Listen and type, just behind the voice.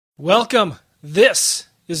Welcome. This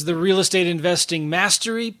is the Real Estate Investing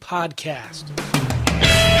Mastery Podcast.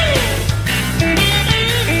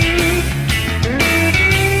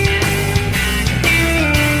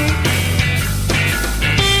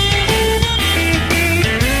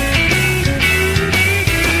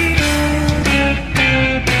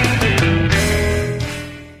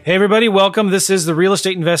 Hey, everybody. Welcome. This is the Real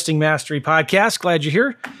Estate Investing Mastery Podcast. Glad you're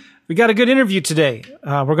here. We got a good interview today.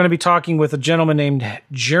 We're going to be talking with a gentleman named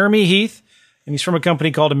Jeremy Heath, and he's from a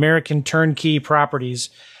company called American Turnkey Properties.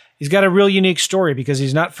 He's got a real unique story because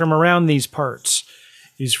he's not from around these parts.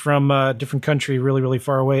 He's from a different country, really, really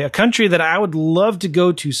far away, a country that I would love to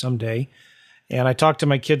go to someday. And I talked to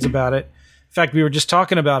my kids about it. In fact, we were just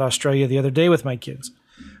talking about Australia the other day with my kids.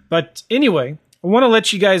 But anyway, I want to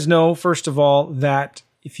let you guys know, first of all, that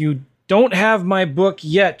if you don't have my book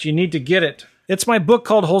yet, you need to get it. It's my book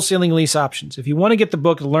called Wholesaling Lease Options. If you want to get the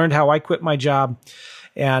book to learn how I quit my job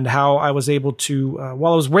and how I was able to,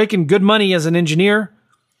 while I was making good money as an engineer,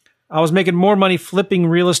 I was making more money flipping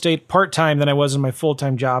real estate part-time than I was in my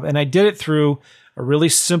full-time job. And I did it through a really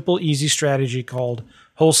simple, easy strategy called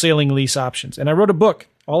Wholesaling Lease Options. And I wrote a book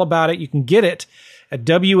all about it. You can get it at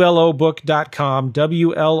WLObook.com,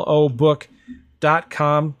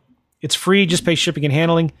 WLObook.com. It's free, just pay shipping and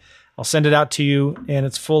handling. I'll send it out to you, and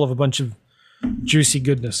it's full of a bunch of juicy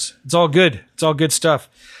goodness. It's all good. It's all good stuff.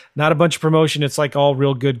 Not a bunch of promotion. It's like all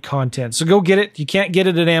real good content. So go get it. You can't get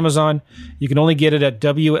it at Amazon. You can only get it at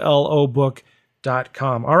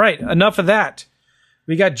WLObook.com. All right, enough of that.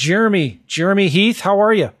 We got Jeremy. Jeremy Heath, how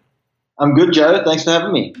are you? I'm good, Joe. Thanks for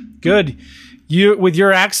having me. Good. You, with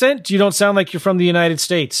your accent, you don't sound like you're from the United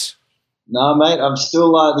States. No, mate, I'm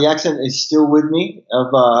still, the accent is still with me.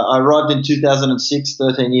 I arrived in 2006,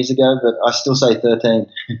 13 years ago, but I still say 13.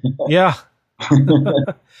 Yeah.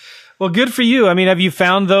 Well, good for you. I mean, have you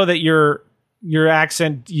found, though, that your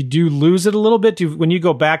accent, you do lose it a little bit? When you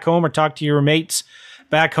go back home or talk to your mates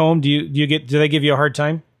back home, do they give you a hard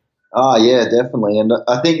time? Oh, yeah, definitely. And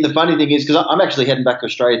I think the funny thing is, because I'm actually heading back to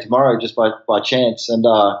Australia tomorrow just by chance, and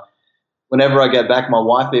whenever I go back, my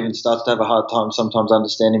wife even starts to have a hard time sometimes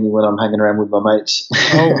understanding me when I'm hanging around with my mates.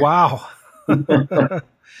 Oh, wow.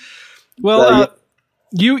 Well, so,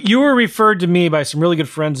 you were referred to me by some really good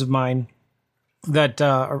friends of mine that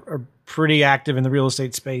are pretty active in the real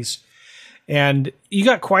estate space. And you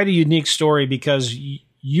got quite a unique story because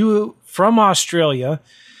you, from Australia,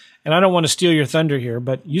 and I don't want to steal your thunder here,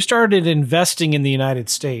 but you started investing in the United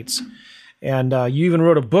States. And you even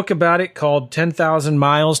wrote a book about it called 10,000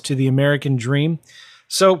 Miles to the American Dream.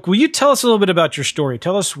 So will you tell us a little bit about your story?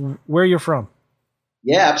 Tell us where you're from.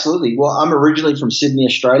 Yeah, absolutely. Well, I'm originally from Sydney,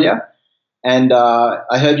 Australia. And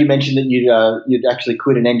I heard you mention that you'd actually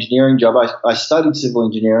quit an engineering job. I studied civil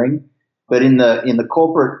engineering, but in the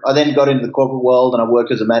corporate, I then got into the corporate world and I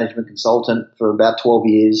worked as a management consultant for about 12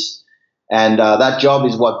 years. And that job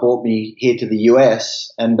is what brought me here to the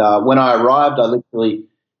US. And when I arrived, I literally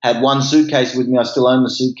had one suitcase with me. I still own the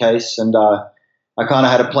suitcase, and I kind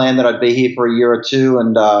of had a plan that I'd be here for a year or two,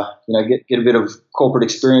 and get a bit of corporate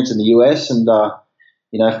experience in the US, and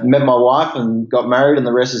met my wife and got married, and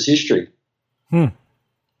the rest is history.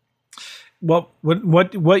 Well,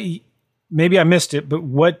 what? Maybe I missed it, but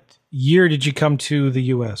what year did you come to the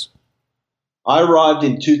US? I arrived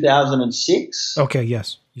in 2006. Okay,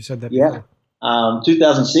 yes, you said that. Yeah,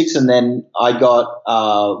 2006, and then I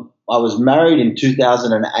was married in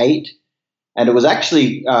 2008, and it was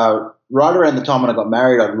actually right around the time when I got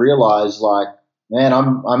married, I realized, like, man,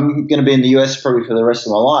 I'm going to be in the US probably for the rest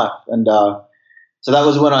of my life. And so that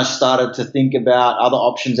was when I started to think about other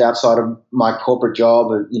options outside of my corporate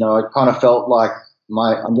job. I kind of felt like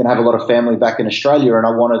I'm going to have a lot of family back in Australia, and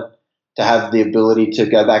I wanted to have the ability to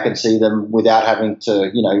go back and see them without having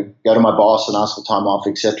to, go to my boss and ask for time off,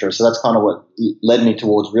 etc. So that's kind of what led me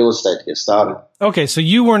towards real estate to get started. Okay, so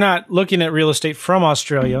you were not looking at real estate from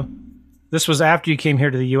Australia. This was after you came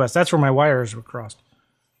here to the U.S. That's where my wires were crossed.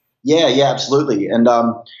 Yeah, absolutely. And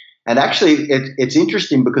actually, it's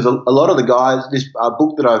interesting because a lot of the guys, this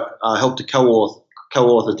book that I've helped to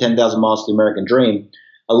co-author 10,000 Miles to the American Dream,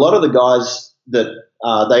 a lot of the guys that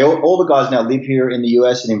all the guys now live here in the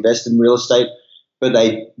US and invest in real estate, but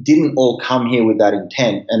they didn't all come here with that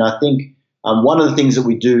intent. And I think one of the things that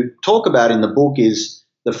we do talk about in the book is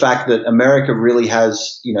the fact that America really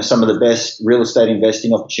has, some of the best real estate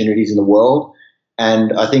investing opportunities in the world.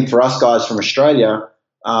 And I think for us guys from Australia,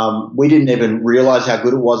 we didn't even realize how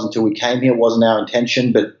good it was until we came here. It wasn't our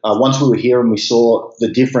intention. But once we were here and we saw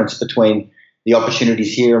the difference between the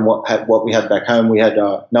opportunities here and what we had back home, we had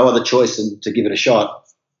no other choice than to give it a shot.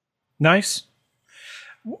 Nice.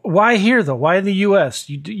 Why here, though? Why in the U.S.?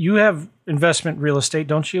 You have investment real estate,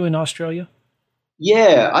 don't you, in Australia?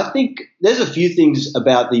 Yeah, I think there's a few things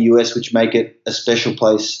about the US which make it a special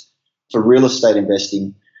place for real estate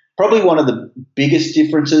investing. Probably one of the biggest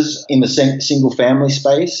differences in the single family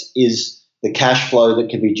space is the cash flow that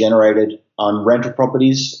can be generated on rental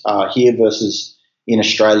properties here versus in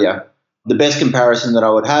Australia. The best comparison that I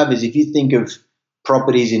would have is if you think of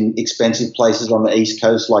properties in expensive places on the East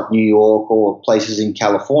Coast like New York or places in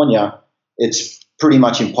California, it's pretty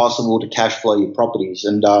much impossible to cash flow your properties.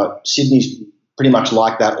 And Sydney's pretty much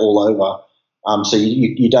like that all over. So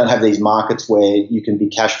you don't have these markets where you can be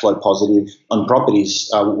cash flow positive on properties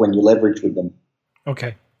when you leverage with them.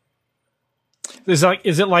 Okay. Is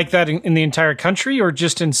it like that in the entire country or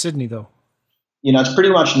just in Sydney, though? It's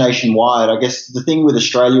pretty much nationwide. I guess the thing with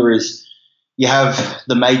Australia is you have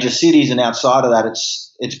the major cities, and outside of that,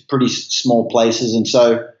 it's pretty small places. And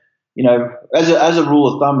so, as a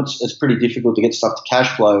rule of thumb, it's pretty difficult to get stuff to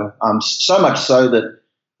cash flow. So much so that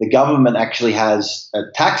the government actually has a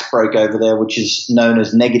tax break over there, which is known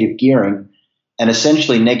as negative gearing. And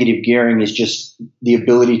essentially, negative gearing is just the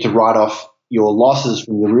ability to write off your losses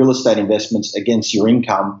from your real estate investments against your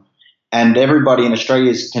income. And everybody in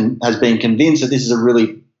Australia has been convinced that this is a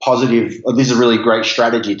really positive, or this is a really great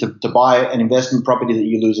strategy to buy an investment property that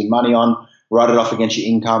you're losing money on, write it off against your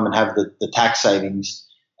income, and have the tax savings.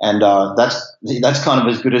 And that's kind of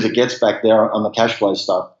as good as it gets back there on the cash flow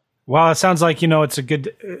stuff. Well, it sounds like, it's a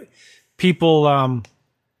good people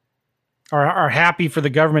are happy for the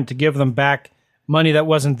government to give them back money that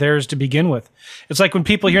wasn't theirs to begin with. It's like when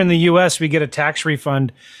people here in the U.S., we get a tax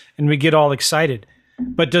refund and we get all excited.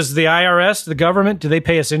 But does the IRS, the government, do they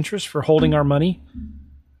pay us interest for holding our money?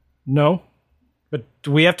 No. But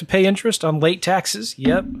do we have to pay interest on late taxes?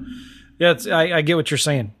 Yep. Yeah, I get what you're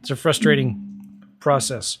saying. It's a frustrating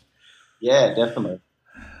process. Yeah, definitely.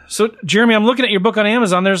 So, Jeremy, I'm looking at your book on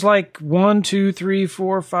Amazon. There's like 1, 2, 3,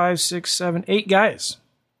 4, 5, 6, 7, 8 guys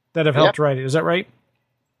that have helped write it. Is that right?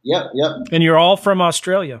 Yep. And you're all from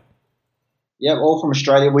Australia. Yeah, all from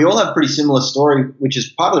Australia. We all have a pretty similar story, which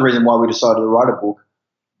is part of the reason why we decided to write a book.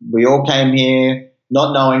 We all came here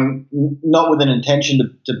not with an intention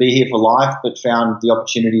to be here for life, but found the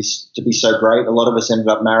opportunities to be so great. A lot of us ended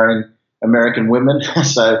up marrying American women.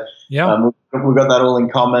 So we've got that all in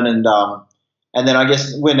common. And then I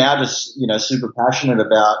guess we're now just, super passionate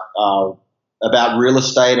about real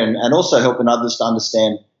estate and also helping others to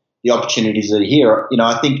understand the opportunities that are here.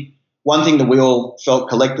 I think one thing that we all felt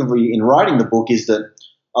collectively in writing the book is that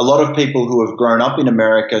a lot of people who have grown up in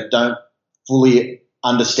America don't fully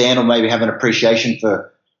understand or maybe have an appreciation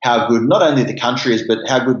for how good not only the country is, but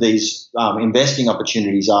how good these investing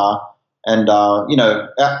opportunities are. And,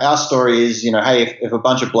 our story is, hey, if a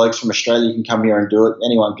bunch of blokes from Australia can come here and do it,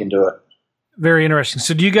 anyone can do it. Very interesting.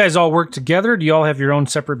 So do you guys all work together? Do you all have your own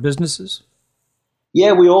separate businesses?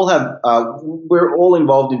 Yeah, we all have. We're all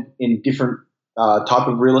involved in different type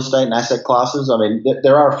of real estate and asset classes. I mean,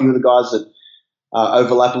 there are a few of the guys that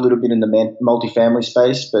overlap a little bit in the multifamily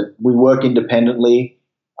space, but we work independently.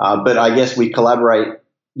 But I guess we collaborate,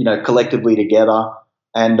 collectively together.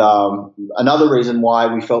 And another reason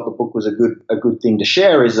why we felt the book was a good thing to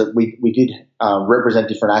share is that we did represent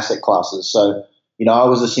different asset classes. So, I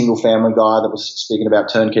was a single family guy that was speaking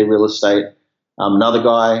about turnkey real estate. Another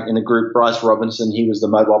guy in the group, Bryce Robinson, he was the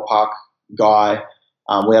mobile park guy.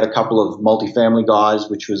 We had a couple of multifamily guys,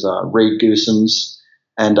 which was Reed Goosens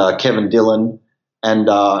and Kevin Dillon, and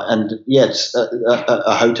it's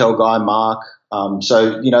a hotel guy, Mark.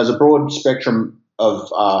 So there's a broad spectrum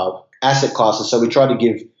of asset classes. So we try to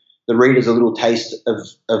give the readers a little taste of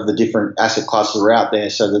the different asset classes that are out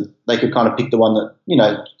there, so that they could kind of pick the one that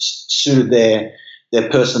suited their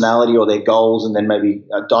personality or their goals, and then maybe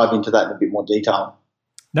dive into that in a bit more detail.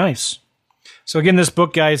 Nice. So again, this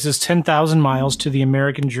book, guys, is 10,000 Miles to the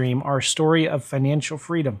American Dream, Our Story of Financial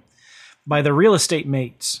Freedom by the Real Estate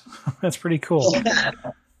Mates. That's pretty cool.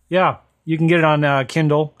 Yeah, you can get it on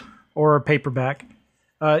Kindle or a paperback.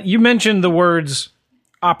 You mentioned the words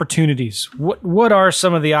opportunities. What are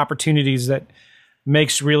some of the opportunities that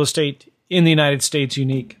makes real estate in the United States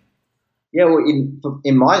unique? Yeah, well,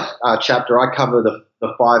 in my chapter, I cover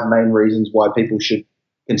the 5 main reasons why people should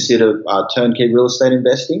consider turnkey real estate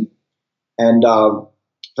investing. And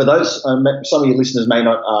for those, some of your listeners may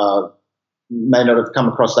not have come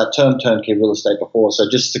across that term turnkey real estate before. So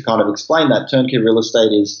just to kind of explain that, turnkey real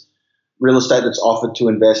estate is real estate that's offered to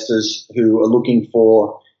investors who are looking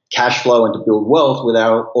for cash flow and to build wealth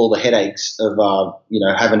without all the headaches of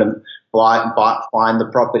having to find the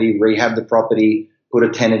property, rehab the property, put a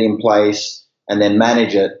tenant in place, and then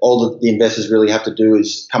manage it. All that the investors really have to do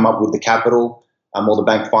is come up with the capital or the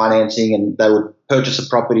bank financing, and they would purchase a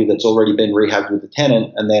property that's already been rehabbed with the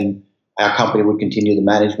tenant, and then our company would continue the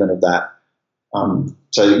management of that.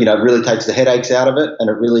 So, it really takes the headaches out of it, and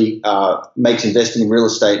it really makes investing in real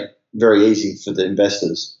estate very easy for the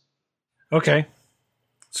investors. Okay.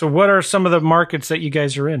 So what are some of the markets that you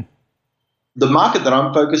guys are in? The market that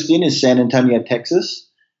I'm focused in is San Antonio, Texas.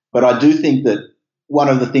 But I do think that one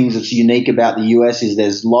of the things that's unique about the US is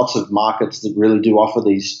there's lots of markets that really do offer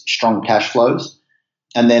these strong cash flows.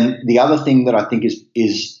 And then the other thing that I think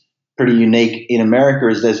is pretty unique in America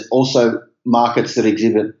is there's also markets that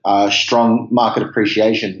exhibit strong market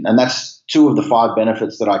appreciation. And that's 2 of the 5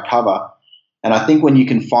 benefits that I cover. And I think when you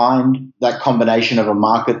can find that combination of a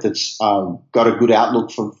market that's got a good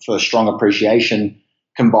outlook for strong appreciation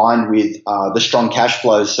combined with the strong cash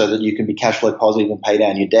flows so that you can be cash flow positive and pay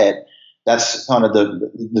down your debt, that's kind of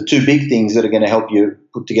the 2 big things that are going to help you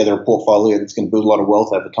put together a portfolio that's going to build a lot of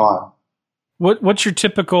wealth over time. What's your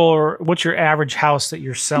typical or what's your average house that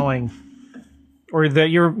you're selling or that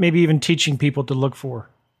you're maybe even teaching people to look for?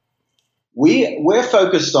 We're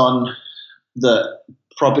focused on the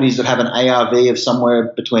properties that have an ARV of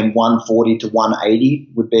somewhere between 140 to 180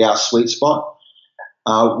 would be our sweet spot.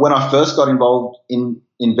 When I first got involved in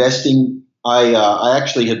investing, I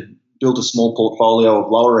actually had built a small portfolio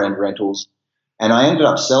of lower end rentals, and I ended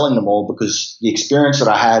up selling them all because the experience that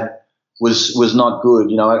I had was not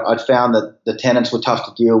good. I'd found that the tenants were tough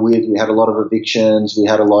to deal with. We had a lot of evictions. We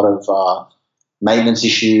had a lot of maintenance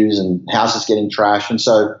issues and houses getting trashed. And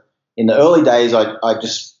so in the early days, I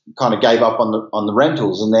just kind of gave up on the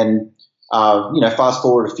rentals. And then, fast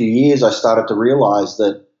forward a few years, I started to realize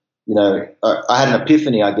that, I had an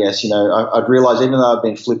epiphany, I guess. I'd realized even though I'd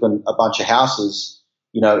been flipping a bunch of houses,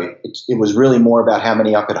 it was really more about how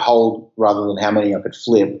many I could hold rather than how many I could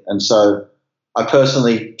flip. And so I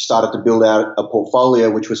personally started to build out a portfolio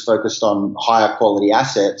which was focused on higher quality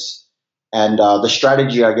assets. And the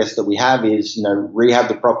strategy, I guess, that we have is, rehab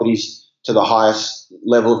the properties to the highest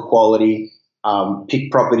level of quality,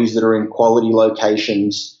 pick properties that are in quality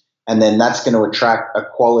locations, and then that's going to attract a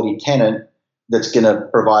quality tenant that's going to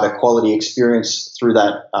provide a quality experience through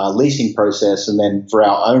that leasing process. And then for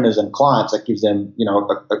our owners and clients, that gives them,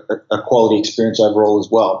 a quality experience overall as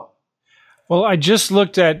well. Well, I just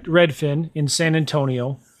looked at Redfin in San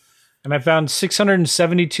Antonio, and I found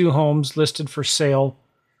 672 homes listed for sale.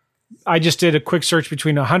 I just did a quick search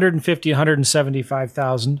between 150 and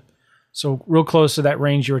 175,000. So real close to that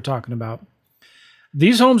range you were talking about.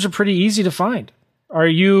 These homes are pretty easy to find. Are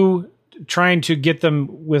you trying to get them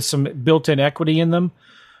with some built-in equity in them?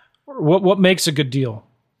 What makes a good deal?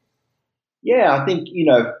 Yeah, I think,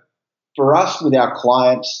 for us with our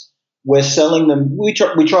clients, we're selling them. We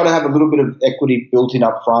try to have a little bit of equity built in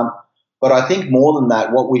up front. But I think more than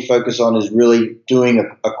that, what we focus on is really doing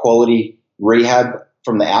a quality rehab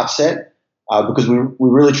from the outset, because we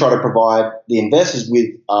really try to provide the investors with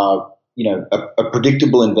a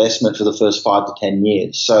predictable investment for the first 5 to 10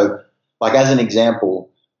 years. So, like as an example,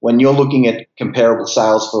 when you're looking at comparable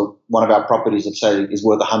sales for one of our properties that say is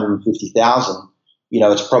worth $150,000,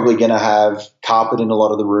 it's probably going to have carpet in a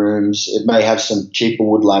lot of the rooms. It may have some cheaper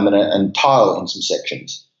wood laminate and tile in some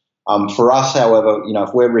sections. For us, however,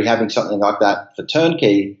 if we're rehabbing something like that for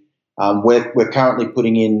turnkey, we're currently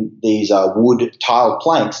putting in these wood tile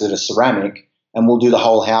planks that are ceramic, and we'll do the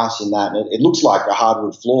whole house in that. And it looks like a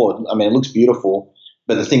hardwood floor. I mean, it looks beautiful,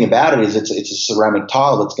 but the thing about it is it's a ceramic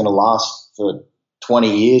tile that's going to last for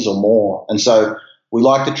 20 years or more. And so we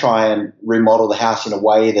like to try and remodel the house in a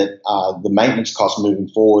way that the maintenance cost moving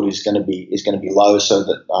forward is going to be low, so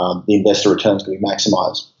that the investor returns can be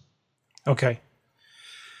maximized. Okay.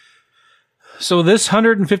 So this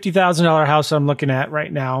 $150,000 house I'm looking at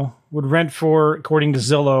right now would rent for, according to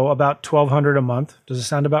Zillow, about $1,200 a month. Does it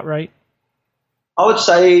sound about right? I would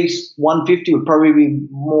say 150 would probably be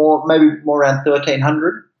more, maybe more around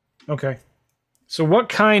 1,300. Okay. So what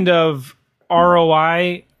kind of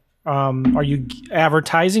ROI are you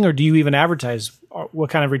advertising, or do you even advertise?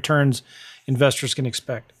 What kind of returns investors can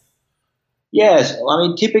expect? Yes. I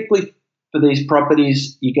mean, typically for these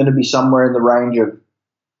properties, you're going to be somewhere in the range of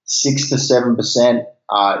 6 to 7%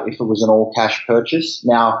 if it was an all-cash purchase.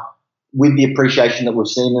 Now, with the appreciation that we've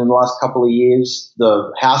seen in the last couple of years,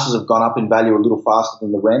 the houses have gone up in value a little faster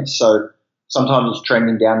than the rent. So sometimes it's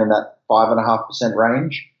trending down in that 5.5%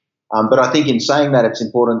 range. But I think in saying that, it's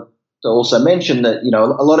important to also mention that,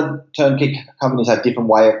 a lot of turnkey companies have different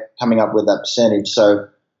way of coming up with that percentage. So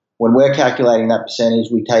when we're calculating that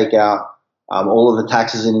percentage, we take out all of the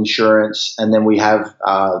taxes and insurance, and then we have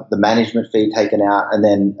the management fee taken out, and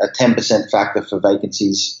then a 10% factor for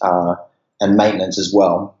vacancies and maintenance as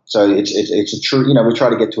well. So it's a true, we try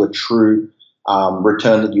to get to a true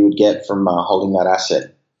return that you would get from holding that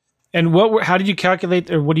asset. And how did you calculate,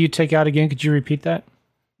 or what do you take out again? Could you repeat that?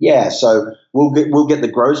 Yeah, so we'll get the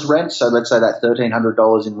gross rent. So let's say that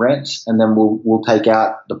 $1,300 in rents, and then we'll take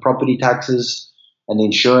out the property taxes and the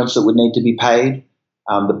insurance that would need to be paid,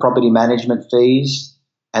 the property management fees,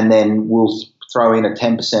 and then we'll throw in a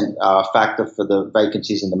 10% factor for the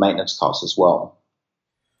vacancies and the maintenance costs as well.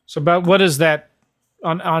 So about what is that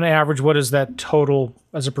on average? What is that total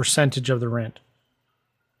as a percentage of the rent?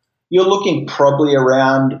 You're looking probably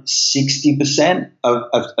around 60%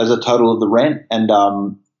 as a total of the rent, and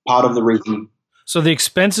part of the reason. So the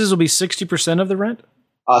expenses will be 60% of the rent?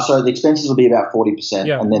 So the expenses will be about 40%,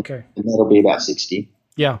 yeah, and then okay. and that'll be about 60%.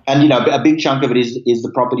 Yeah. And, a big chunk of it is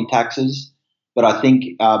the property taxes. But I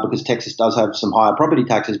think because Texas does have some higher property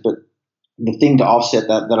taxes, but the thing to offset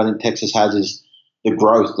that I think Texas has is the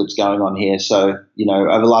growth that's going on here. So,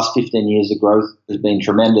 over the last 15 years, the growth has been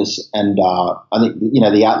tremendous. And I think,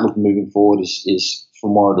 the outlook moving forward is for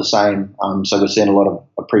more of the same. So we're seeing a lot of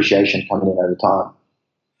appreciation coming in over time.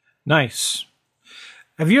 Nice.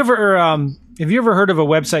 Have you ever heard of a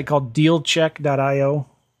website called dealcheck.io?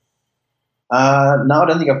 No, I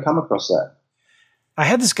don't think I've come across that. I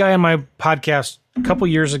had this guy on my podcast a couple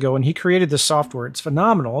years ago, and he created this software. It's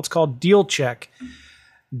phenomenal. It's called DealCheck,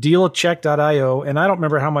 dealcheck.io, and I don't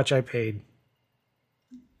remember how much I paid.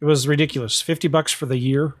 It was ridiculous, $50 for the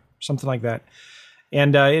year, something like that.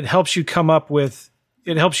 And it helps you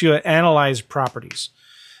analyze properties.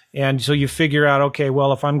 And so you figure out, okay,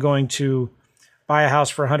 well, if I'm going to buy a house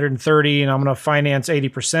for $130 and I'm going to finance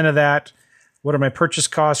 80% of that, what are my purchase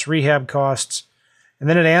costs, rehab costs? And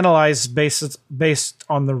then it analyzes based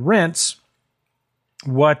on the rents,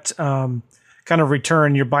 what kind of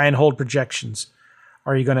return your buy and hold projections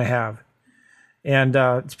are you going to have. And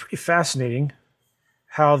it's pretty fascinating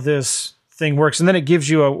how this thing works. And then it gives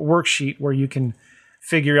you a worksheet where you can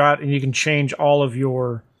figure out and you can change all of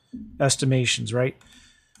your estimations, right?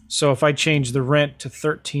 So if I change the rent to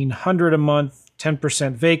 $1,300 a month,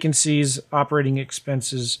 10% vacancies, operating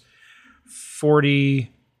expenses, 40%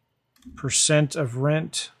 of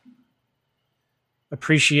rent,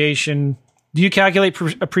 appreciation. Do you calculate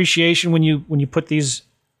appreciation when you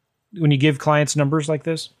give clients numbers like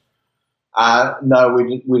this? No,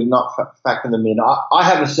 we do not factor them in. I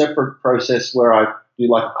have a separate process where I do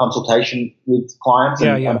like a consultation with clients.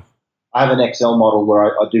 And I have an Excel model where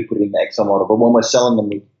I do put it in the Excel model, but when we're selling them,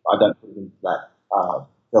 I don't put it into that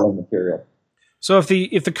selling material. So if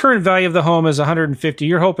the current value of the home is 150,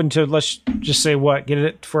 you're hoping to, let's just say get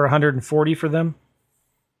it for 140 for them?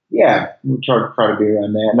 Yeah, we'll try to be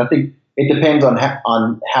around there. And I think it depends on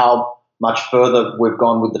how much further we've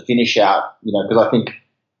gone with the finish out, because I think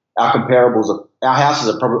our houses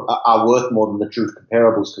are worth more than the true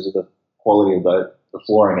comparables because of the quality of the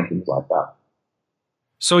flooring and things like that.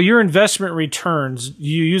 So your investment returns, do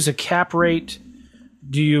you use a cap rate?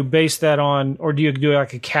 Do you base that on, or do you do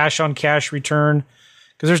like a cash on cash return?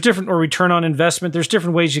 Because there's different, or return on investment. There's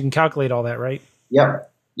different ways you can calculate all that, right?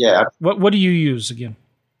 Yep. Yeah. What do you use again?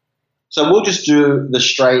 So we'll just do the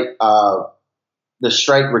straight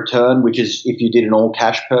return, which is if you did an all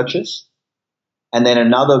cash purchase. And then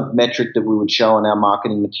another metric that we would show in our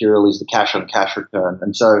marketing material is the cash on cash return.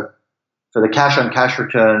 And so for the cash on cash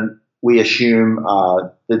return, we assume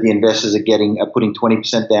that the investors are putting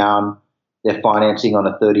 20% down. They're financing on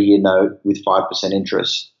a 30-year note with 5%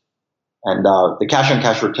 interest. And the cash on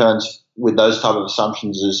cash returns with those type of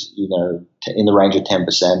assumptions is, in the range of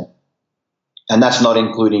 10%. And that's not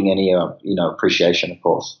including any, appreciation, of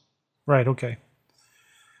course. Right. Okay.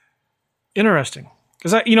 Interesting.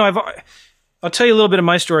 Because I'll tell you a little bit of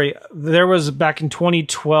my story. There was back in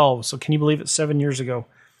 2012. So can you believe it? 7 years ago.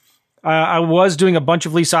 I was doing a bunch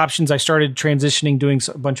of lease options. I started transitioning, doing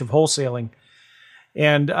a bunch of wholesaling,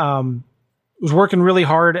 and was working really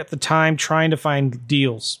hard at the time trying to find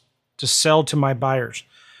deals to sell to my buyers.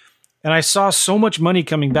 And I saw so much money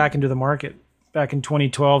coming back into the market back in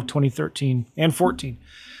 2012, 2013, and 14.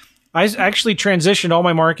 I actually transitioned all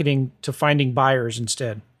my marketing to finding buyers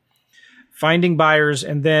instead. Finding buyers,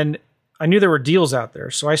 and then I knew there were deals out there.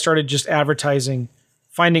 So I started just advertising,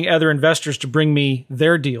 finding other investors to bring me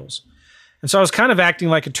their deals. And so I was kind of acting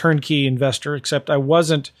like a turnkey investor, except I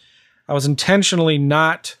wasn't. I was intentionally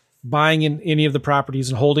not buying in any of the properties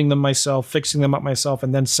and holding them myself, fixing them up myself,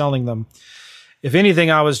 and then selling them. If anything,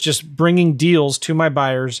 I was just bringing deals to my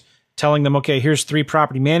buyers, telling them, okay, here's 3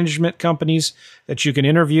 property management companies that you can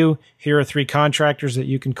interview. Here are 3 contractors that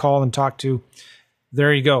you can call and talk to.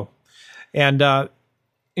 There you go. And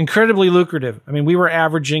incredibly lucrative. I mean, we were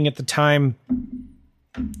averaging at the time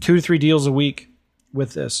 2 to 3 deals a week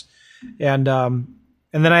with this. And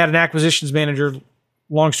And then I had an acquisitions manager.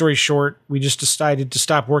 Long story short, we just decided to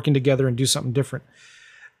stop working together and do something different.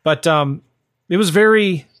 But it was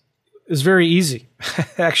very easy.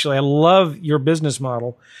 Actually, I love your business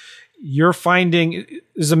model. You're finding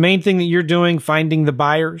is the main thing that you're doing, finding the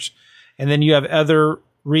buyers, and then you have other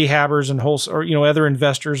rehabbers and other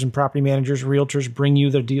investors and property managers, realtors bring you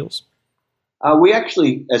their deals. We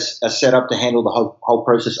actually are set up to handle the whole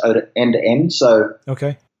process end to end. So,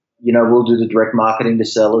 okay, we'll do the direct marketing to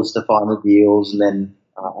sellers to find the deals, and then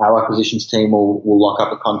our acquisitions team will lock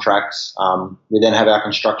up the contracts. We then have our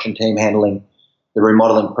construction team handling the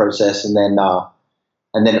remodeling process, and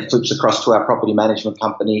then it flips across to our property management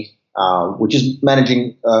company, which is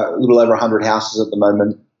managing a little over 100 houses at the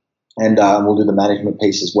moment, and we'll do the management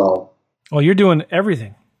piece as well. Well, you're doing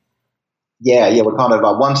everything. Yeah, we're kind of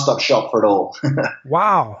a one-stop shop for it all.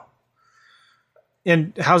 Wow.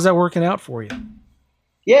 And how's that working out for you?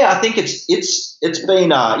 Yeah, I think it's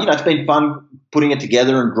been it's been fun putting it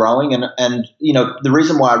together and growing, and the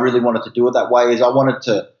reason why I really wanted to do it that way is I wanted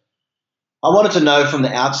to know from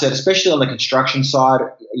the outset, especially on the construction side,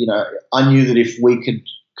 I knew that if we could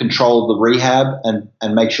control the rehab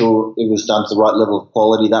and make sure it was done to the right level of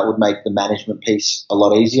quality, that would make the management piece a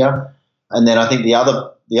lot easier. And then I think the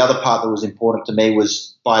other part that was important to me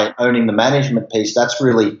was by owning the management piece, that's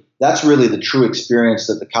really the true experience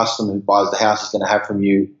that the customer who buys the house is going to have from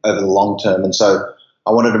you over the long term. And so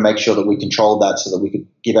I wanted to make sure that we controlled that so that we could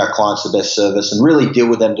give our clients the best service and really deal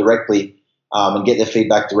with them directly and get their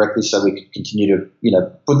feedback directly so we could continue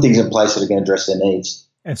to, put things in place that are going to address their needs.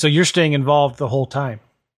 And so you're staying involved the whole time.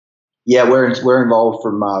 Yeah, we're involved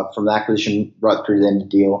from the acquisition right through to the end of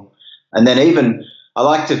the deal. And then even I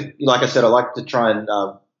like to try and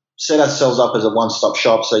set ourselves up as a one-stop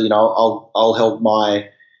shop. So, I'll help my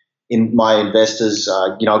investors,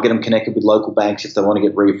 I'll get them connected with local banks if they want to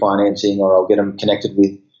get refinancing, or I'll get them connected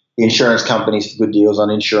with the insurance companies for good deals on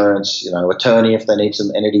insurance, attorney if they need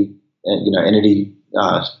some entity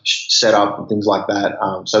set up and things like that.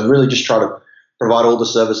 So really just try to provide all the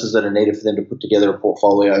services that are needed for them to put together a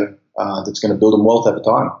portfolio that's going to build them wealth over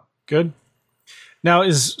time. Good. Now,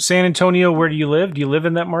 is San Antonio, where do you live? Do you live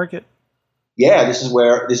in that market? Yeah, this is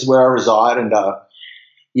where I reside. And,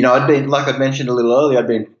 I'd been, like I mentioned a little earlier, I'd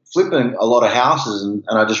been flipping a lot of houses, and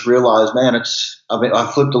I just realized, man,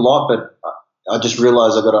 I flipped a lot, but I just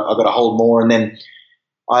realized I've got to hold more. And then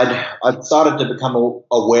I'd started to become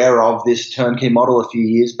aware of this turnkey model a few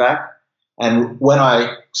years back. And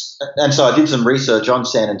so I did some research on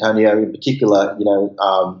San Antonio in particular,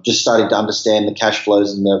 just starting to understand the cash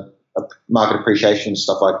flows and the market appreciation and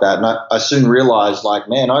stuff like that. And I soon realized, like,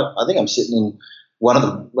 man, I think I'm sitting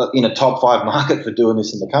in a top 5 market for doing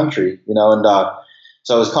this in the country, and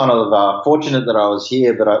so I was kind of fortunate that I was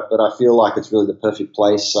here, but I feel like it's really the perfect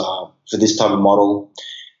place for this type of model,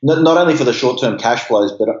 not only for the short-term cash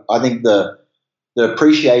flows, but I think the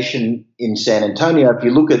appreciation in San Antonio, if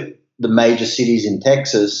you look at the major cities in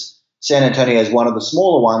Texas, San Antonio is one of the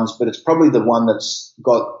smaller ones, but it's probably the one that's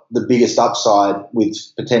got the biggest upside with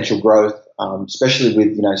potential growth, especially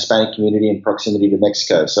with Hispanic community and proximity to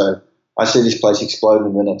Mexico. So I see this place explode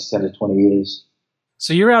in the next 10 to 20 years.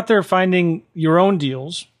 So you're out there finding your own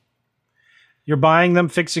deals. You're buying them,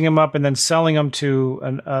 fixing them up, and then selling them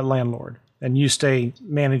to a landlord, and you stay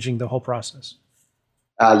managing the whole process.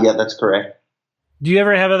 Yeah, that's correct. Do you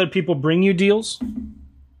ever have other people bring you deals?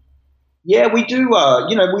 Yeah, we do.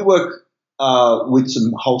 We work with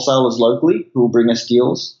some wholesalers locally who will bring us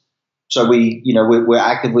deals. So we're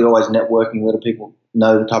actively always networking, letting people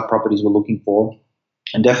know the type of properties we're looking for,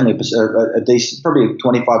 and definitely a decent, probably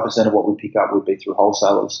 25% of what we pick up would be through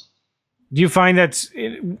wholesalers. Do you find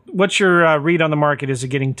what's your read on the market? Is it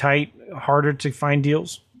getting tight, harder to find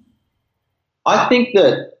deals? I think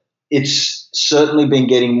that it's certainly been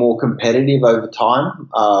getting more competitive over time.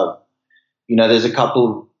 There's a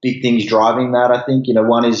couple of big things driving that, I think.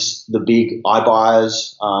 One is the big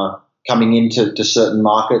iBuyers coming into certain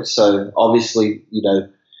markets. So obviously,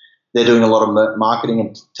 they're doing a lot of marketing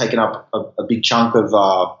and taking up a big chunk of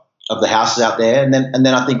the houses out there. And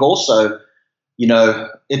then I think also,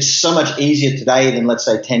 it's so much easier today than, let's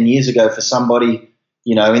say, 10 years ago for somebody,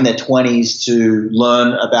 in their 20s to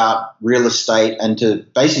learn about real estate and to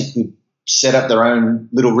basically set up their own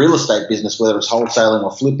little real estate business, whether it's wholesaling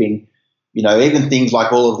or flipping. Even things like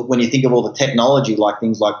when you think of all the technology, like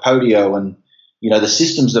things like Podio and, the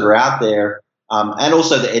systems that are out there, and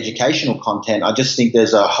also the educational content, I just think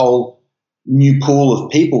there's a whole new pool of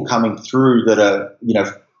people coming through that are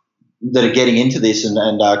getting into this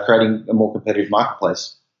and creating a more competitive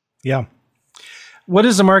marketplace. Yeah. What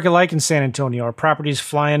is the market like in San Antonio? Are properties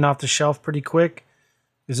flying off the shelf pretty quick?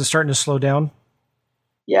 Is it starting to slow down?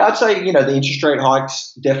 Yeah, I'd say the interest rate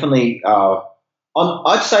hikes definitely.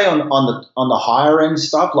 I'd say on the higher end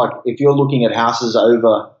stuff, like if you're looking at houses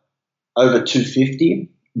over 250,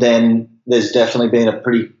 then there's definitely been a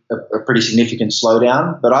pretty significant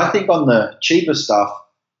slowdown. But I think on the cheaper stuff,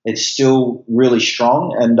 it's still really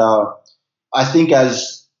strong. And I think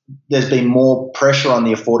as there's been more pressure on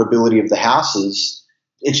the affordability of the houses,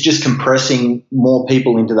 it's just compressing more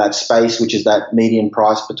people into that space, which is that median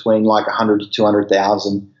price between like 100 to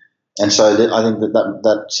 200,000. And so I think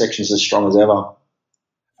that section is as strong as ever.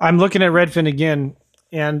 I'm looking at Redfin again,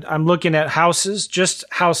 and I'm looking at houses, just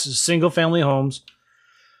houses, single family homes,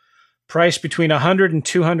 priced between 100 and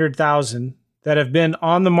 200,000 that have been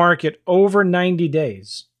on the market over 90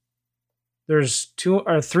 days. There's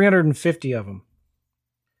 350 of them.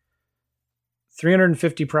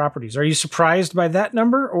 350 properties. Are you surprised by that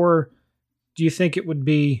number, or do you think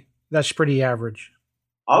that's pretty average?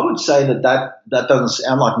 I would say that doesn't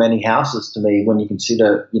sound like many houses to me when you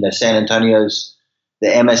consider, San Antonio's, the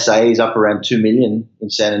MSA is up around 2 million in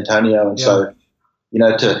San Antonio. And so,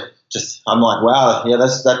 I'm like, wow, yeah,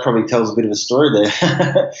 that probably tells a bit of a story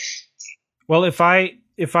there. Well, if I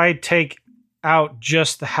take out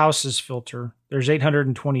just the houses filter, there's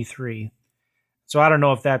 823. So I don't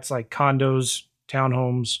know if that's like condos,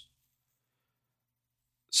 townhomes,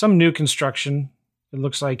 some new construction, it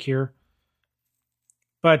looks like here.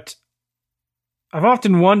 But I've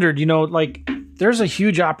often wondered, there's a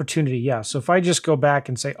huge opportunity. Yeah. So if I just go back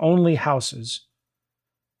and say only houses,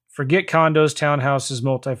 forget condos, townhouses,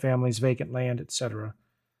 multifamilies, vacant land, etc.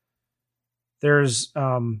 There's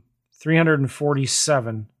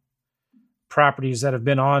 347 properties that have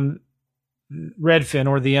been on Redfin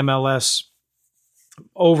or the MLS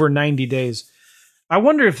over 90 days. I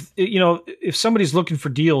wonder if somebody's looking for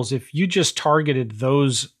deals, if you just targeted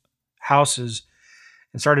those houses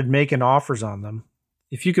and started making offers on them,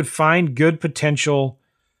 if you could find good potential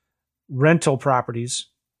rental properties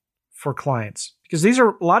for clients, because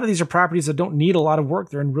a lot of these are properties that don't need a lot of work.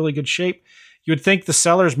 They're in really good shape. You would think the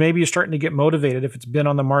sellers maybe are starting to get motivated if it's been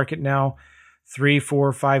on the market now 3,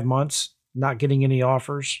 4, 5 months, not getting any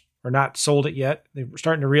offers or not sold it yet. They're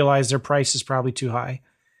starting to realize their price is probably too high.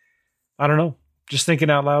 I don't know. Just thinking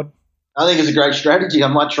out loud. I think it's a great strategy. I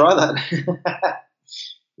might try that.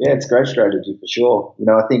 Yeah, it's a great strategy for sure.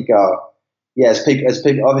 I think, as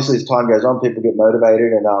people, obviously as time goes on, people get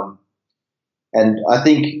motivated, and I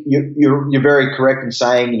think you're very correct in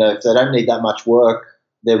saying, if they don't need that much work,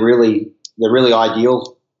 they're really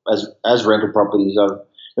ideal as rental properties.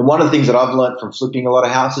 And one of the things that I've learned from flipping a lot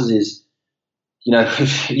of houses is,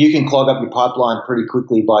 you can clog up your pipeline pretty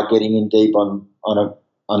quickly by getting in deep on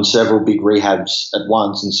several big rehabs at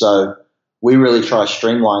once. And so we really try to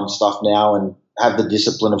streamline stuff now and have the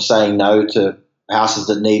discipline of saying no to houses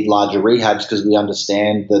that need larger rehabs, because we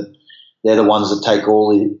understand that they're the ones that take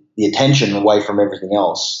all the attention away from everything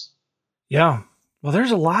else. Yeah. Well,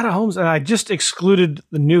 there's a lot of homes, and I just excluded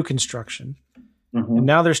the new construction. Mm-hmm. And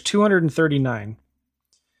now there's 239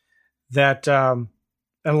 that, and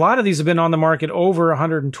a lot of these have been on the market over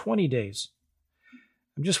 120 days.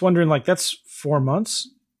 I'm just wondering, that's 4 months.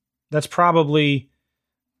 That's probably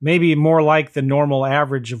maybe more like the normal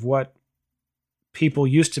average of what people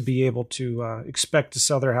used to be able to expect to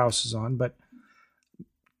sell their houses on. But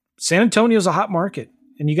San Antonio is a hot market,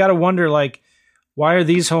 and you got to wonder, why are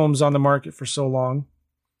these homes on the market for so long?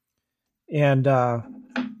 And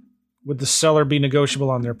would the seller be negotiable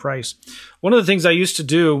on their price? One of the things I used to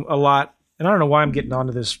do a lot, and I don't know why I'm getting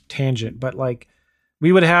onto this tangent, but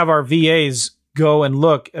we would have our VAs go and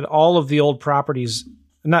look at all of the old properties,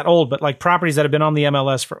 not old, but properties that have been on the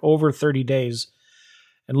MLS for over 30 days,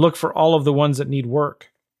 and look for all of the ones that need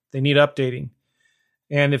work. They need updating.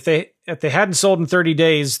 And if they hadn't sold in 30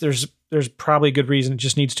 days, there's probably a good reason. It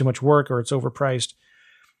just needs too much work or it's overpriced.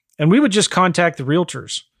 And we would just contact the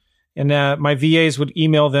realtors, and my VAs would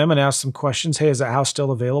email them and ask them questions. Hey, is that house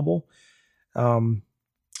still available?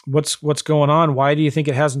 What's going on? Why do you think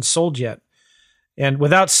it hasn't sold yet? And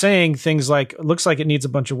without saying things like, it looks like it needs a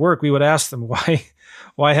bunch of work, we would ask them,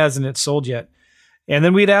 why hasn't it sold yet? And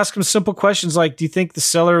then we'd ask them simple questions like, do you think the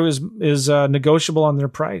seller is negotiable on their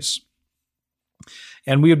price?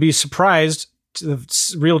 And we would be surprised. The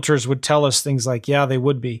realtors would tell us things like, yeah, they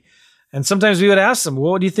would be. And sometimes we would ask them,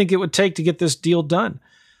 well, what do you think it would take to get this deal done?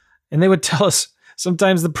 And they would tell us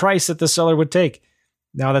sometimes the price that the seller would take.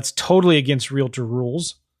 Now, that's totally against realtor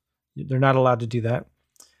rules. They're not allowed to do that.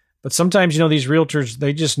 But sometimes, these realtors,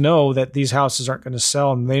 they just know that these houses aren't going to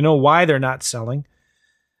sell, and they know why they're not selling.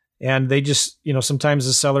 And they just, sometimes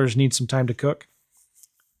the sellers need some time to cook.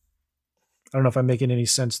 I don't know if I'm making any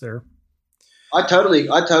sense there. I totally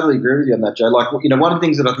agree with you on that, Joe. Like, one of the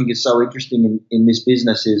things that I think is so interesting in this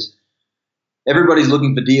business is everybody's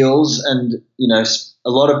looking for deals, and a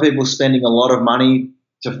lot of people spending a lot of money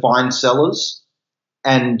to find sellers,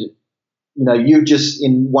 and you've just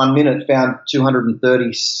in 1 minute found 230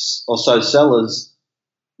 or so sellers,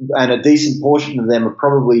 and a decent portion of them are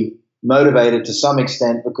probably motivated to some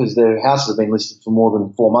extent because their houses have been listed for more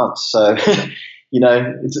than 4 months. So,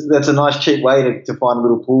 that's a nice cheap way to find a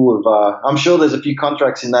little pool of. I'm sure there's a few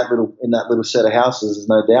contracts in that little set of houses. There's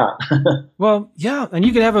no doubt. Well, yeah, and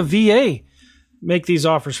you could have a VA make these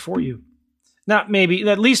offers for you. Not maybe,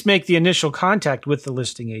 at least make the initial contact with the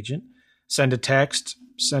listing agent. Send a text,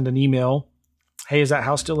 send an email. Hey, is that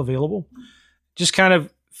house still available? Just kind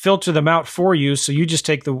of filter them out for you, so you just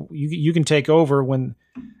you can take over when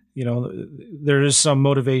there is some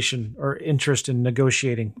motivation or interest in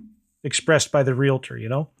negotiating expressed by the realtor.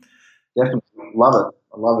 Definitely love it.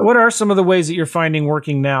 I love it. What are some of the ways that you're finding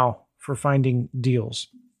working now for finding deals?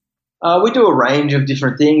 We do a range of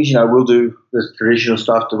different things. We'll do the traditional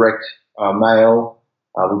stuff, direct mail.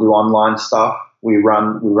 We'll do online stuff. We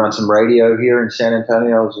run some radio here in San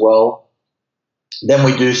Antonio as well. Then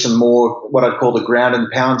we do some more what I'd call the ground and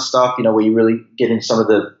pound stuff. Where you really get in some of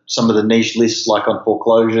the niche lists, like on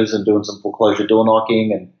foreclosures and doing some foreclosure door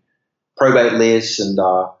knocking and probate lists. And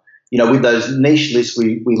with those niche lists,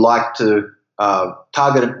 we like to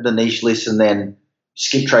target the niche lists and then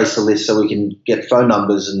skip trace the list so we can get phone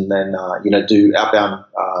numbers and then do outbound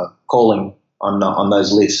calling on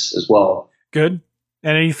those lists as well. Good.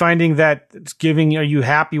 And are you finding that it's giving? Are you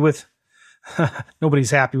happy with? Nobody's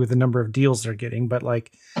happy with the number of deals they're getting, but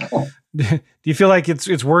do you feel like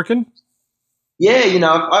it's working? Yeah,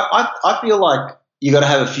 I feel like you got to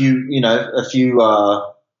have a few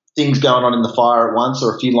things going on in the fire at once,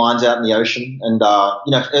 or a few lines out in the ocean, and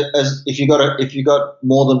if you got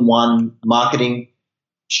more than one marketing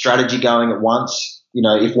strategy going at once,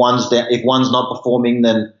 if one's not performing,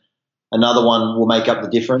 then another one will make up the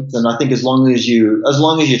difference. And I think as long as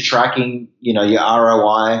you're tracking, your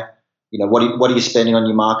ROI, what are you spending on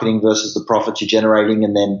your marketing versus the profits you're generating,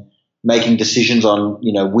 and then making decisions on,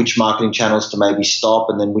 which marketing channels to maybe stop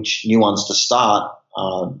and then which new ones to start,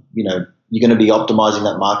 you're going to be optimizing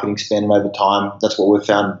that marketing spend, and over time, that's what we've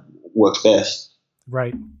found works best.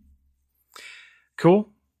 Right. Cool.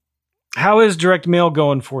 How is direct mail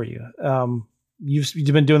going for you?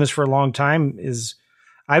 You've been doing this for a long time.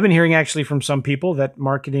 I've been hearing actually from some people that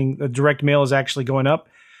direct mail is actually going up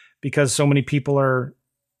because so many people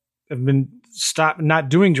have been stopped not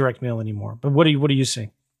doing direct mail anymore. But what are you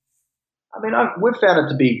seeing? I mean, we've found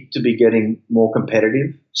it to be getting more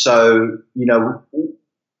competitive. So,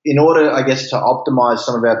 in order, I guess, to optimize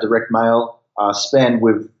some of our direct mail spend,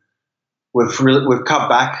 we've cut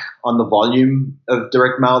back on the volume of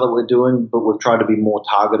direct mail that we're doing, but we've tried to be more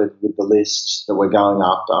targeted with the lists that we're going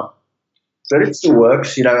after. But it still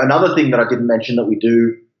works. Another thing that I didn't mention that we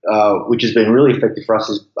do, which has been really effective for us,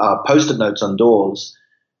 is Post-it notes on doors.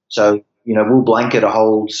 So, we'll blanket a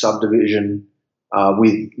whole subdivision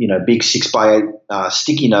with, big 6x8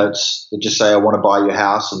 sticky notes that just say, I want to buy your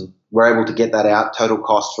house. And we're able to get that out, total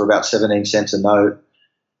cost for about 17 cents a note.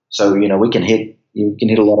 So, we can hit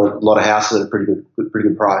a lot of houses at a pretty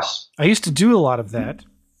good price. I used to do a lot of that.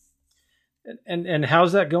 And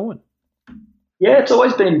how's that going? Yeah, it's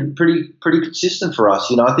always been pretty consistent for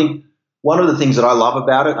us. I think one of the things that I love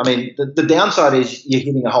about it, I mean, the downside is you're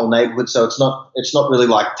hitting a whole neighborhood, so it's not really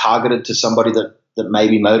like targeted to somebody that may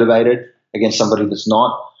be motivated against somebody that's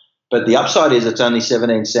not. But the upside is it's only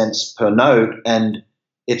 17 cents per note, and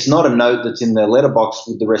it's not a note that's in their letterbox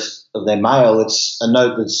with the rest of their mail. It's a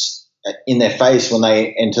note that's in their face when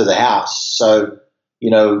they enter the house. So,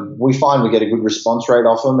 we find we get a good response rate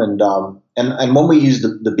off them, and when we use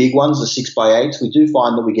the big ones, the 6x8s, we do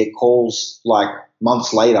find that we get calls like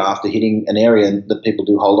months later after hitting an area that people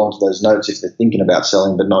do hold on to those notes if they're thinking about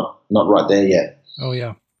selling, but not right there yet. Oh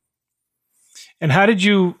yeah. And how did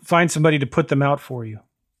you find somebody to put them out for you?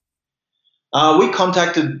 We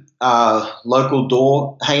contacted local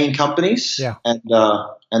door hanging companies, yeah,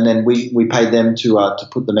 and then we paid them to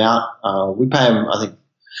put them out. We pay them, I think,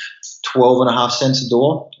 12.5 cents a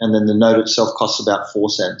door, and then the note itself costs about 4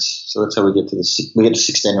 cents. So that's how we get to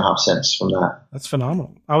 16.5 cents from that. That's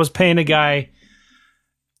phenomenal. I was paying a guy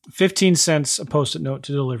 15 cents a Post-it note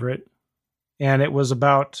to deliver it, and it was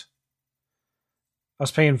about, I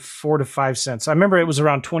was paying 4 to 5 cents. I remember it was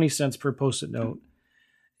around 20 cents per Post-it note.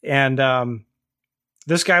 And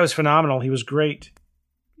this guy was phenomenal. He was great.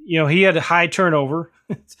 He had a high turnover.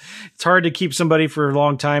 It's hard to keep somebody for a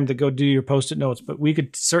long time to go do your Post-it notes, but we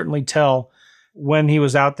could certainly tell when he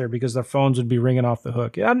was out there because their phones would be ringing off the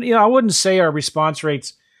hook. I wouldn't say our response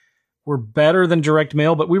rates were better than direct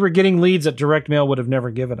mail, but we were getting leads that direct mail would have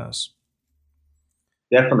never given us.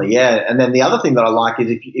 Definitely, yeah. And then the other thing that I like is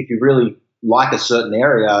if you really like a certain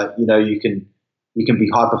area, you can be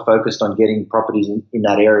hyper focused on getting properties in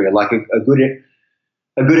that area. Like a good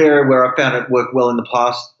area where I found it worked well in the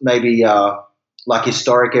past, maybe like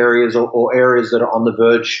historic areas or areas that are on the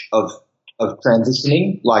verge of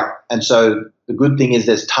transitioning. And so the good thing is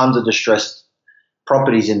there's tons of distressed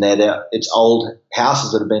properties in there. It's old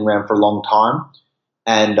houses that have been around for a long time,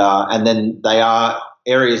 and then they are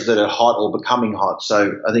areas that are hot or becoming hot.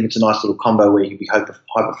 So I think it's a nice little combo where you can be hyper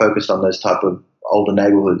focused on those type of older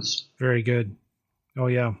neighborhoods. Very good. Oh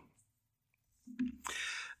yeah.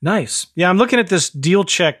 Nice. Yeah, I'm looking at this Deal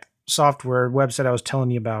Check software website I was telling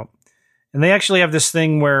you about. And they actually have this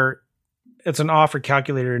thing where it's an offer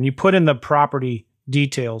calculator and you put in the property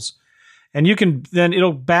details and you can then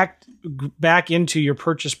it'll back into your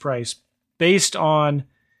purchase price based on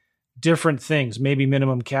different things, maybe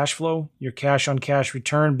minimum cash flow, your cash on cash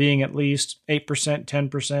return being at least 8%,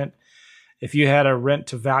 10%. If you had a rent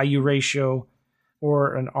to value ratio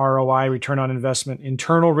or an ROI, return on investment,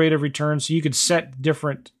 internal rate of return. So you could set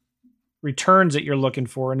different returns that you're looking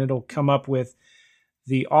for and it'll come up with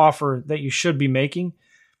the offer that you should be making.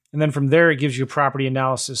 And then from there, it gives you a property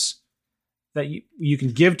analysis that you can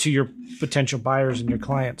give to your potential buyers and your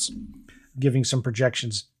clients, giving some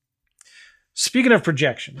projections. Speaking of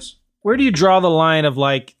projections, where do you draw the line of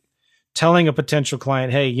like telling a potential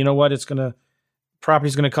client, hey, you know what,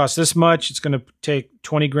 property's going to cost this much. It's going to take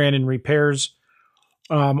 20 grand in repairs.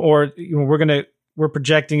 Or we're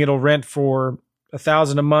projecting it'll rent for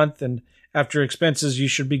 $1,000 a month. And after expenses, you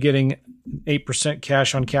should be getting 8%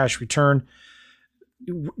 cash on cash return.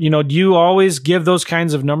 Do you always give those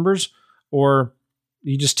kinds of numbers or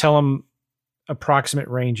you just tell them approximate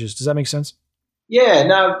ranges? Does that make sense? Yeah,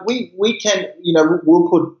 no, we can, we'll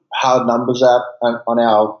put hard numbers out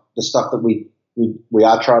on the stuff that we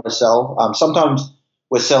are trying to sell. Sometimes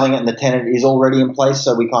we're selling it and the tenant is already in place,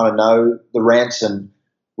 so we kind of know the rents and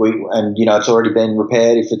it's already been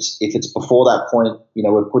repaired. If it's before that point,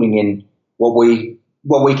 we're putting in what we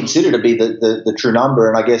consider to be the true number.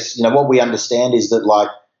 And I guess, what we understand is that like,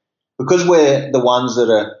 because we're the ones that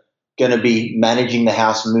are going to be managing the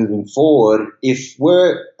house moving forward, if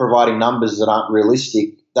we're providing numbers that aren't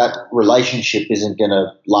realistic, that relationship isn't going to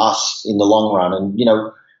last in the long run. And,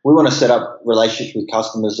 we want to set up relationships with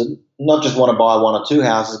customers that not just want to buy one or two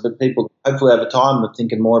houses, but people hopefully over time are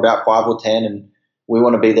thinking more about 5 or 10, and we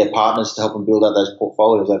want to be their partners to help them build out those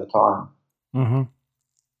portfolios over time. Mm-hmm.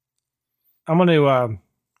 I'm going to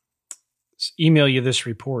email you this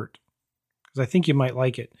report because I think you might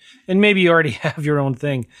like it. And maybe you already have your own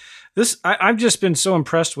thing. I've just been so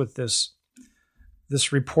impressed with this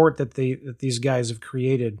report that these guys have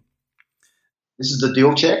created. This is the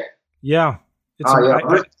Deal Check? Yeah.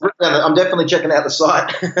 I'm definitely checking out the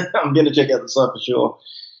site. I'm going to check out the site for sure.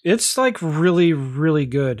 It's like really, really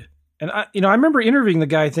good. And I remember interviewing the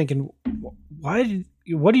guy thinking, what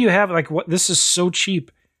do you have? Like, what? This is so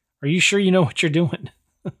cheap. Are you sure you know what you're doing?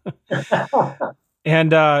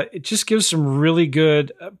 And it just gives some really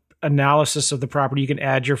good analysis of the property. You can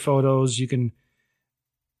add your photos. You can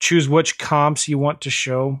choose which comps you want to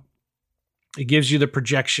show. It gives you the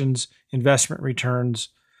projections, investment returns,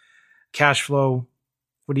 cash flow,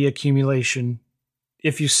 equity accumulation.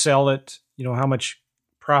 If you sell it, how much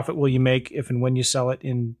profit will you make if and when you sell it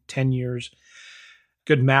in 10 years?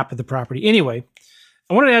 Good map of the property. Anyway,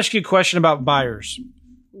 I wanted to ask you a question about buyers.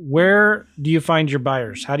 Where do you find your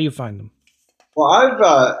buyers? How do you find them? Well,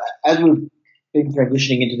 I've as we've been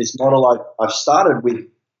transitioning into this model, I've started with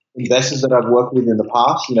investors that I've worked with in the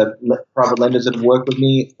past, private lenders that have worked with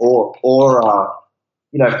me, or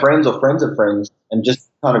friends or friends of friends, and just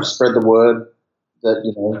kind of spread the word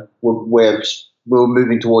that we're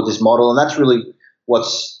moving towards this model, and that's really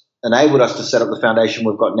what's enabled us to set up the foundation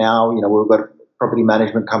we've got now. We've got property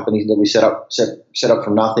management companies that we set up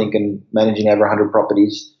from nothing and managing over 100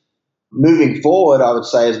 properties. Moving forward, I would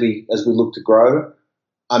say as we look to grow,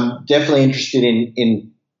 I'm definitely interested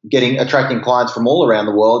in attracting clients from all around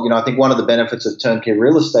the world. I think one of the benefits of turnkey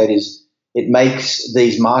real estate is it makes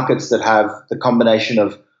these markets that have the combination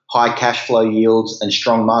of high cash flow yields and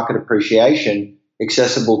strong market appreciation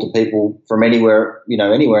accessible to people from anywhere in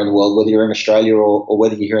the world, whether you're in Australia or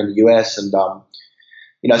whether you're here in the US. And,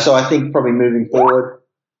 so I think probably moving forward,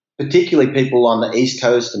 particularly people on the East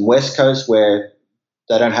Coast and West Coast where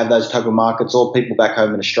they don't have those type of markets, or people back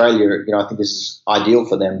home in Australia, I think this is ideal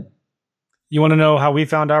for them. You want to know how we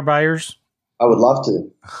found our buyers? I would love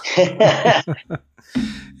to.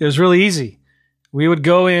 It was really easy. we would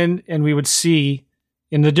go in and we would see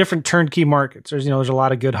in the different turnkey markets. There's a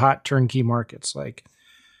lot of good hot turnkey markets, like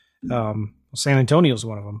San Antonio is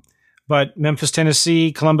one of them, but Memphis,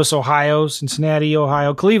 Tennessee, Columbus, Ohio, Cincinnati,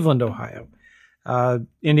 Ohio, Cleveland, Ohio,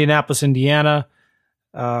 Indianapolis, Indiana,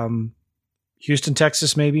 Houston,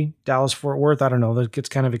 Texas, maybe Dallas, Fort Worth. I don't know. That gets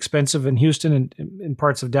kind of expensive in Houston and in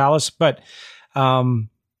parts of Dallas, but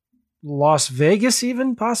Las Vegas,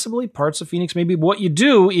 even possibly parts of Phoenix, maybe. What you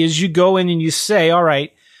do is you go in and you say, all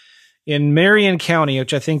right, in Marion County,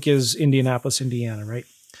 which I think is Indianapolis, Indiana, right?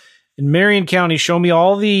 In Marion County, show me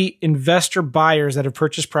all the investor buyers that have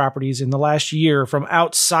purchased properties in the last year from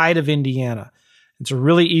outside of Indiana. It's a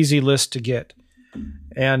really easy list to get.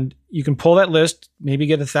 And you can pull that list, maybe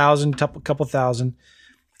get 1,000, a couple thousand.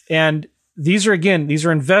 And these are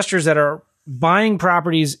investors that are buying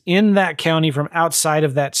properties in that county from outside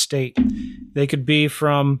of that state. They could be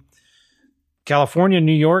from California,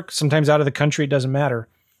 New York, sometimes out of the country, it doesn't matter.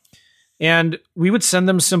 And we would send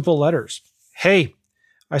them simple letters. Hey,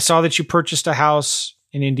 I saw that you purchased a house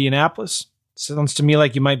in Indianapolis. Sounds to me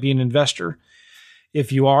like you might be an investor.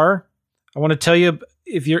 If you are, I want to tell you,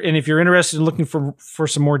 if you're interested in looking for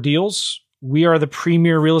some more deals, we are the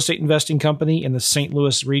premier real estate investing company in the St.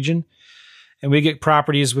 Louis region. And we get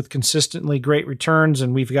properties with consistently great returns,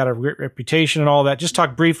 and we've got a great reputation and all that. Just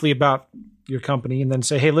talk briefly about your company and then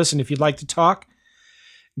say, hey, listen, if you'd like to talk,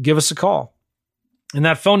 give us a call. And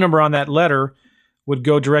that phone number on that letter would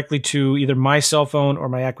go directly to either my cell phone or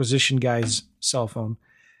my acquisition guy's cell phone.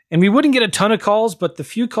 And we wouldn't get a ton of calls, but the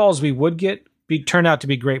few calls we would get turned out to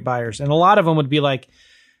be great buyers. And a lot of them would be like,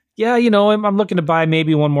 yeah, I'm looking to buy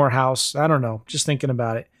maybe one more house. I don't know, just thinking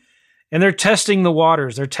about it. And they're testing the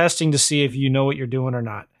waters. They're testing to see if you know what you're doing or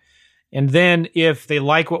not. And then if they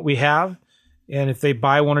like what we have, and if they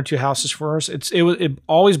buy one or two houses for us, it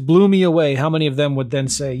always blew me away how many of them would then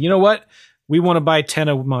say, you know what? We want to buy 10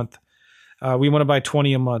 a month. We want to buy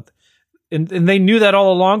 20 a month. And they knew that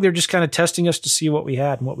all along. They're just kind of testing us to see what we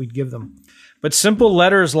had and what we'd give them. But simple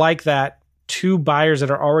letters like that to buyers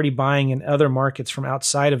that are already buying in other markets from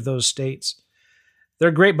outside of those states,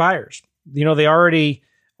 they're great buyers. They already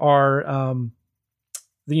are,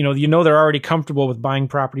 they're already comfortable with buying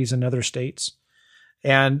properties in other states,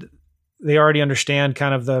 and they already understand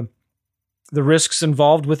kind of the risks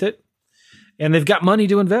involved with it, and they've got money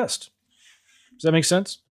to invest. Does that make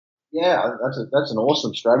sense? Yeah, that's an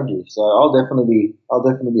awesome strategy. So I'll definitely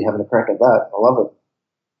be having a crack at that. I love it.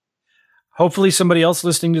 Hopefully somebody else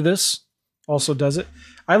listening to this also does it.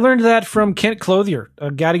 I learned that from Kent Clothier.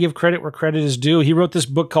 Got to give credit where credit is due. He wrote this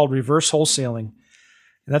book called Reverse Wholesaling.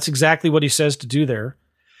 And that's exactly what he says to do there.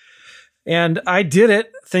 And I did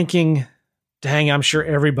it thinking, dang, I'm sure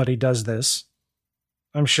everybody does this.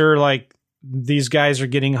 I'm sure like these guys are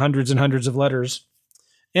getting hundreds and hundreds of letters.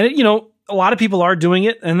 And a lot of people are doing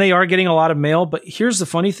it and they are getting a lot of mail. But here's the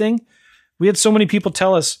funny thing. We had so many people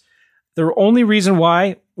tell us the only reason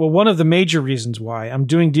why, one of the major reasons why I'm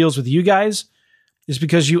doing deals with you guys is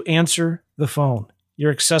because you answer the phone.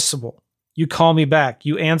 You're accessible. You call me back.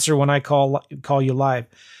 You answer when I call you live.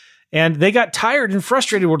 And they got tired and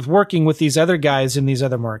frustrated with working with these other guys in these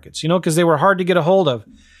other markets, because they were hard to get a hold of.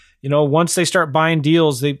 Once they start buying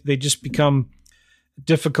deals, they just become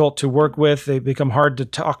difficult to work with. They become hard to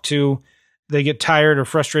talk to. They get tired or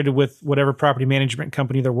frustrated with whatever property management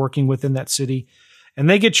company they're working with in that city. And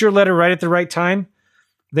they get your letter right at the right time.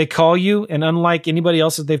 They call you, and unlike anybody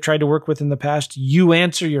else that they've tried to work with in the past, you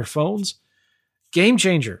answer your phones. Game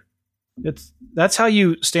changer. That's how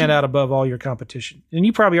you stand out above all your competition. And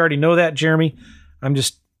you probably already know that, Jeremy. I'm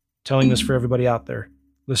just telling this for everybody out there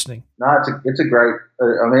listening. No, it's a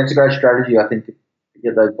great strategy, I think, to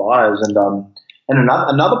get those buyers. And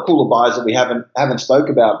another pool of buyers that we haven't spoke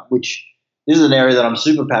about, which this is an area that I'm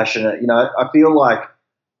super passionate. I feel like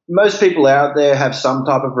most people out there have some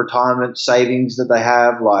type of retirement savings that they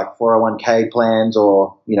have, like 401k plans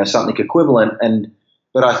or something equivalent.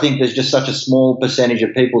 But I think there's just such a small percentage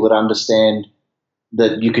of people that understand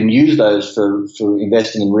that you can use those for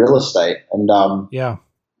investing in real estate. And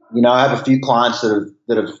I have a few clients that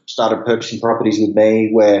have started purchasing properties with me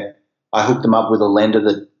where I hook them up with a lender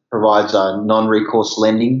that provides non-recourse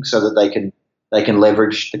lending so that they can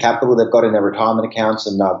leverage the capital they've got in their retirement accounts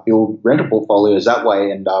and build rental portfolios that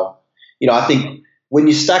way. And I think when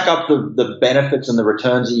you stack up the benefits and the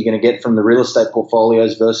returns that you're going to get from the real estate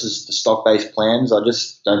portfolios versus the stock-based plans, I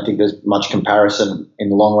just don't think there's much comparison in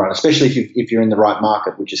the long run, especially if you're in the right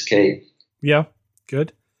market, which is key. Yeah,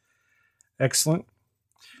 good. Excellent.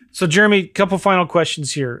 So, Jeremy, a couple final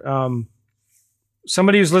questions here.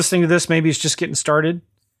 Somebody who's listening to this maybe is just getting started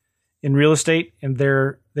in real estate, and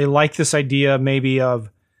they like this idea maybe of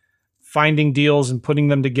finding deals and putting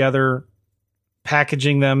them together,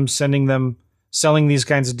 packaging them, selling these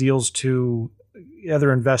kinds of deals to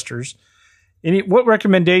other investors. What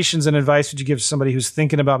recommendations and advice would you give to somebody who's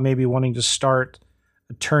thinking about maybe wanting to start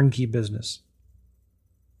a turnkey business?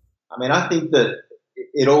 I mean, I think that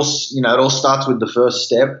it all starts with the first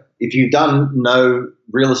step. If you've done no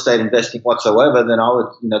real estate investing whatsoever, then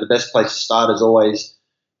the best place to start is always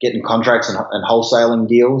getting contracts and wholesaling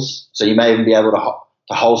deals. So you may even be able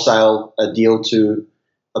to wholesale a deal to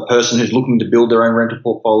a person who's looking to build their own rental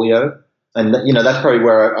portfolio. And, that's probably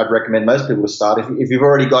where I'd recommend most people to start. If you've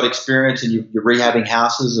already got experience and you're rehabbing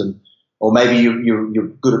houses or maybe you're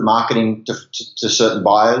good at marketing to certain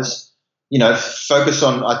buyers, focus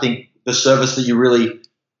on, I think, the service that you really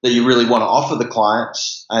want to offer the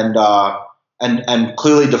clients and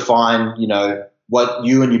clearly define, what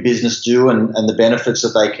you and your business do and the benefits that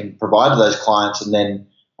they can provide to those clients. And then,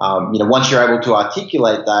 once you're able to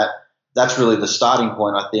articulate that, that's really the starting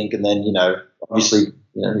point, I think. And then, obviously,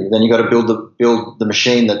 then you got to build the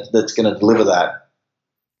machine that's going to deliver that.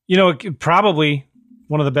 Probably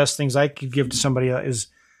one of the best things I could give to somebody is,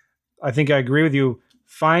 I think I agree with you,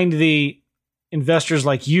 find the investors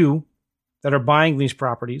like you that are buying these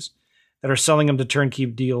properties, that are selling them to turnkey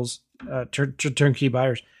deals, to turnkey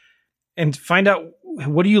buyers, and find out,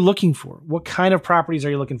 what are you looking for? What kind of properties are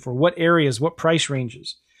you looking for? What areas, what price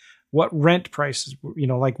ranges, what rent prices,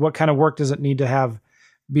 like what kind of work does it need to have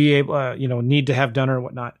done or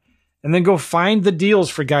whatnot. And then go find the deals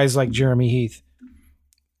for guys like Jeremy Heath.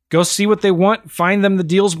 Go see what they want, find them the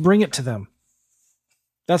deals, bring it to them.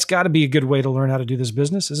 That's got to be a good way to learn how to do this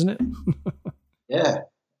business, isn't it? Yeah,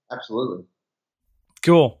 absolutely.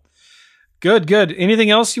 Cool. Good. Anything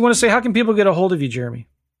else you want to say? How can people get a hold of you, Jeremy?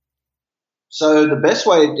 So the best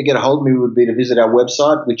way to get a hold of me would be to visit our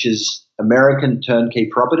website, which is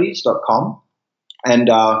AmericanTurnkeyProperties.com. And,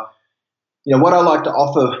 what I like to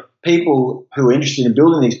offer people who are interested in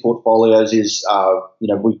building these portfolios is,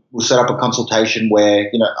 we'll set up a consultation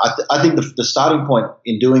where, I think the starting point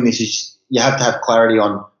in doing this is you have to have clarity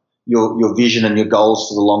on your vision and your goals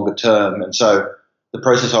for the longer term. And so the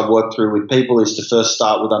process I work through with people is to first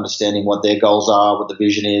start with understanding what their goals are, what the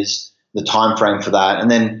vision is, the time frame for that. And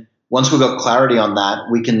then once we've got clarity on that,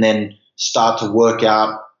 we can then start to work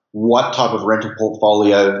out what type of rental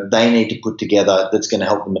portfolio they need to put together that's going to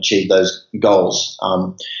help them achieve those goals.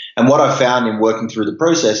 And what I've found in working through the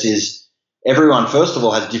process is everyone, first of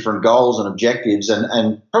all, has different goals and objectives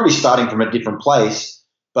and probably starting from a different place.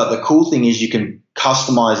 But the cool thing is you can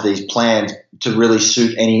customize these plans to really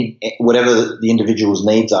suit whatever the individual's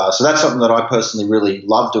needs are. So that's something that I personally really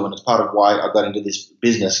love doing. It's part of why I got into this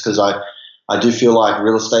business, because I do feel like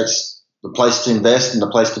real estate's the place to invest and the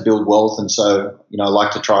place to build wealth. And so, I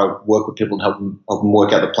like to try work with people and help them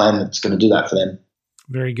work out the plan that's going to do that for them.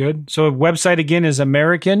 Very good. So website again is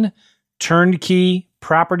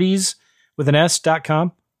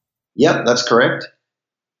AmericanTurnkeyProperties.com. Yep, that's correct.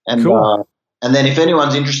 And cool. And then if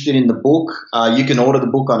anyone's interested in the book, you can order the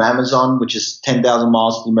book on Amazon, which is 10,000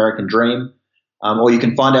 Miles to the American Dream. Or you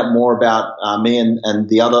can find out more about me and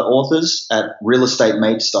the other authors at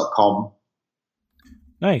realestateMates.com.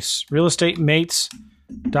 Nice.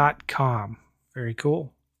 RealestateMates.com. Very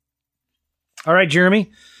cool. All right,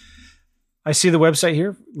 Jeremy. I see the website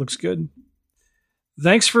here. Looks good.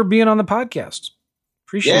 Thanks for being on the podcast.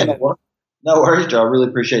 Appreciate it. No worries, Joe. I really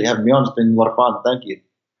appreciate you having me on. It's been a lot of fun. Thank you.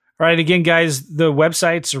 All right. Again, guys, the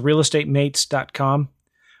websites are realestateMates.com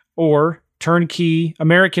or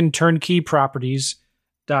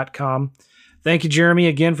AmericanTurnkeyProperties.com. Thank you, Jeremy,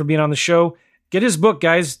 again for being on the show. Get his book,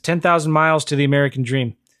 guys, 10,000 Miles to the American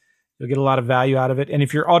Dream. You'll get a lot of value out of it. And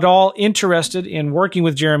if you're at all interested in working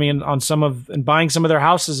with Jeremy and buying some of their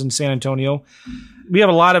houses in San Antonio, we have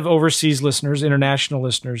a lot of overseas listeners, international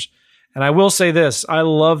listeners. And I will say this, I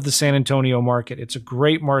love the San Antonio market. It's a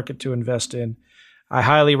great market to invest in. I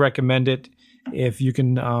highly recommend it. If you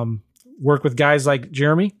can work with guys like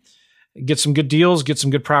Jeremy, get some good deals, get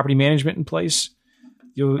some good property management in place,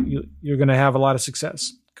 you're going to have a lot of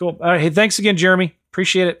success. Cool. All right. Hey, thanks again, Jeremy.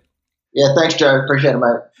 Appreciate it. Yeah, thanks, Joe. Appreciate it,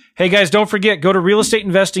 mate. Hey, guys, don't forget, go to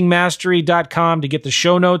realestateinvestingmastery.com to get the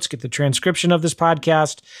show notes, get the transcription of this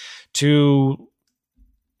podcast, to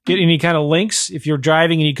get any kind of links. If you're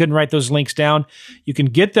driving and you couldn't write those links down, you can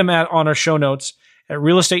get them on our show notes at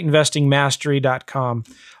realestateinvestingmastery.com.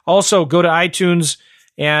 Also, go to iTunes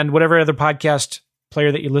and whatever other podcast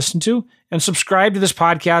player that you listen to and subscribe to this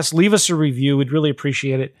podcast. Leave us a review. We'd really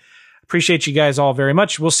appreciate it. Appreciate you guys all very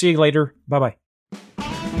much. We'll see you later. Bye-bye.